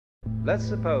Let's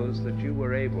suppose that you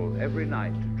were able every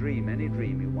night to dream any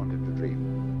dream you wanted to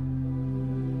dream.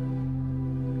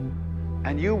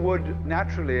 And you would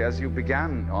naturally, as you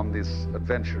began on this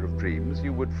adventure of dreams,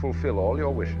 you would fulfill all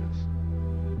your wishes.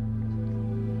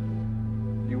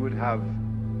 You would have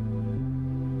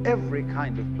every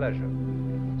kind of pleasure,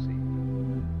 see.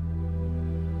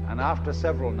 And after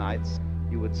several nights,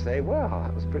 you would say, well,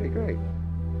 that was pretty great.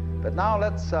 But now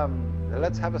let's have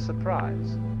a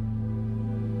surprise.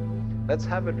 Let's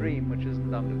have a dream which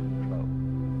isn't under control.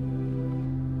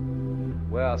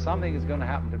 Well, something is going to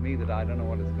happen to me that I don't know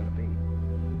what it's going to be.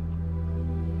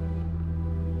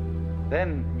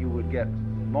 Then you would get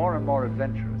more and more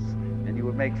adventurous, and you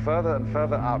would make further and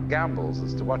further out gambles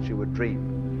as to what you would dream.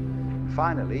 And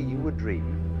finally, you would dream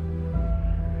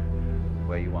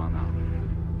where you are now.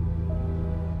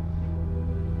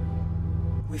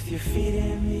 With your feet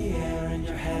in the air and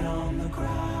your head on the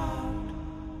ground,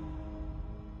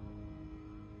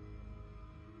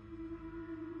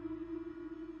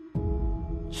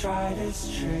 try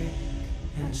this trick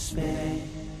and spin it,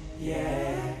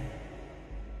 yeah.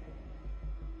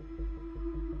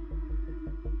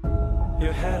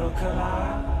 Your head will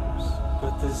collapse,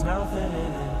 but there's nothing in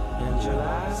it, and you'll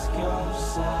ask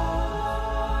yourself,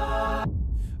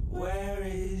 where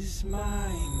is my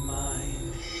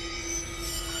mind?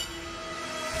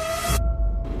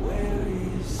 Where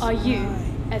is Are you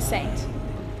a saint?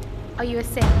 Are you a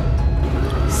saint?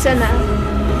 Sinner.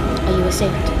 Are you a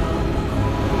saint?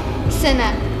 Sinner.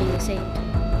 Are you a saint?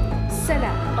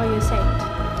 Sinner. Are you a saint?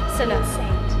 Sinner.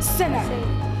 Sinner.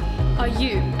 Are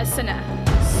you a sinner?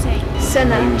 Saint. Are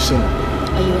Sinner. you a sinner?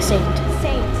 Are you a saint?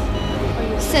 Saint. Are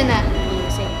you a Sinner. Are you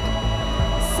a saint?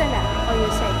 Sinner. Are you a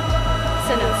saint?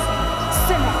 Sinner.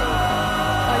 Sinner.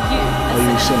 Are you Are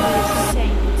you a sinner?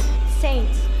 Saint.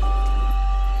 Saint.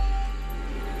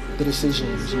 The decision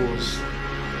is yours.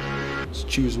 So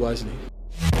choose wisely.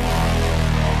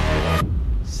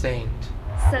 Saint.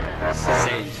 Sinner.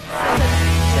 Saint.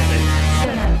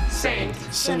 Sinner. Saint.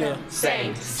 Sinner.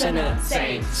 Saint. Sinner.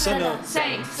 Saint. Sinner.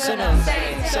 Saint. Sinner. Sinner.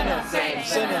 Saint. Sinner. Sinner.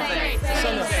 Sinner. Saint.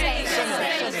 Sinner. Saint.